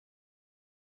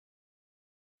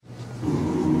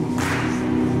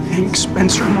Hank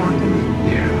Spencer Morgan.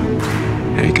 Yeah,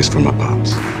 Hank is for my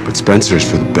pops, but Spencer is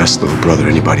for the best little brother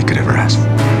anybody could ever ask for.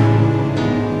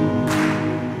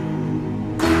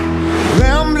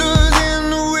 Ramblers in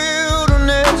the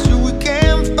wilderness, we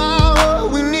can't find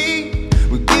what we need.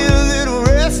 We get a little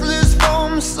restless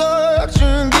from the search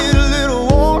and get a little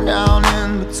worn down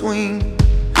in between.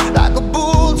 Like a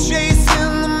bull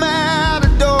chasing the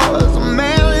matadors, a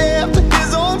man left to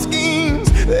his own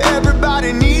schemes.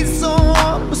 Everybody needs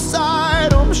someone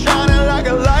beside him, shining like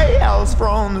a lighthouse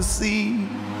from the sea.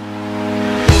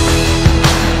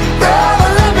 Brother,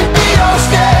 let me be your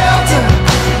shelter,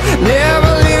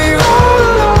 never leave you all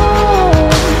alone.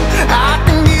 I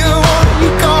can be the one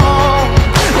you call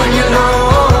when you're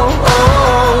low.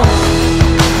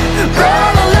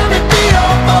 Brother, let me be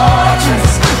your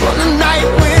fortress when the night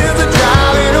winds are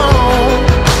driving on.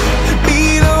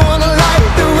 Be the one to light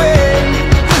the way,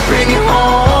 bring you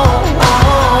home.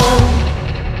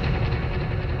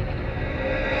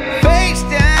 Face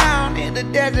down in the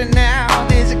desert now,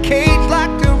 there's a cage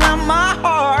locked around my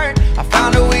heart. I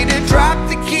found a way to drop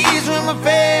the keys when my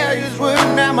failures were.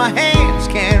 Now my hands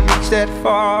can't reach that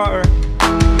far.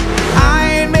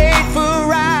 I ain't made for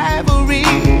rivalry,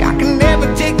 I can never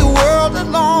take the world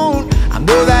alone. I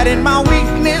know that in my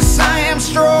weakness I am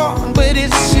strong, but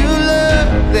it's your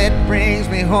love that brings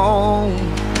me home.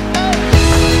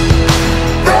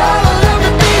 Brother, let me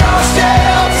be your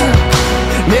shelter,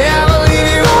 never leave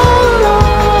you all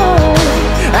alone.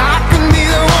 I can be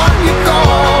the one you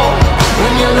call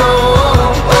when you're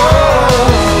low.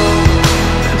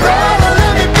 Brother,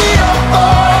 let me be your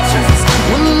fortress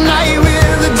when the night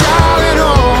winds are driving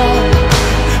on.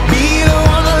 Be the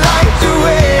one to light the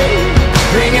way,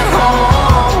 bring it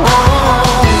home.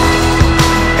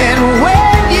 And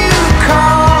when you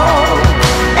call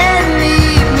and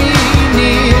need me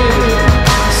near,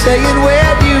 saying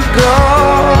where'd you go,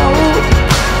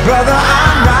 brother,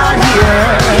 I'm right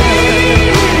here.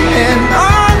 And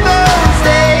on those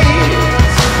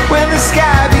days when the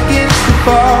sky begins to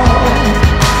fall,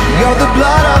 you're the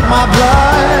blood of my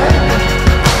blood,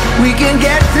 we can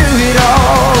get through it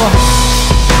all.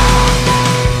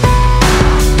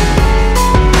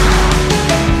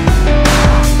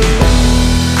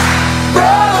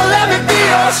 Brother, let me be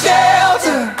your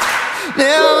shelter,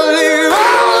 never leave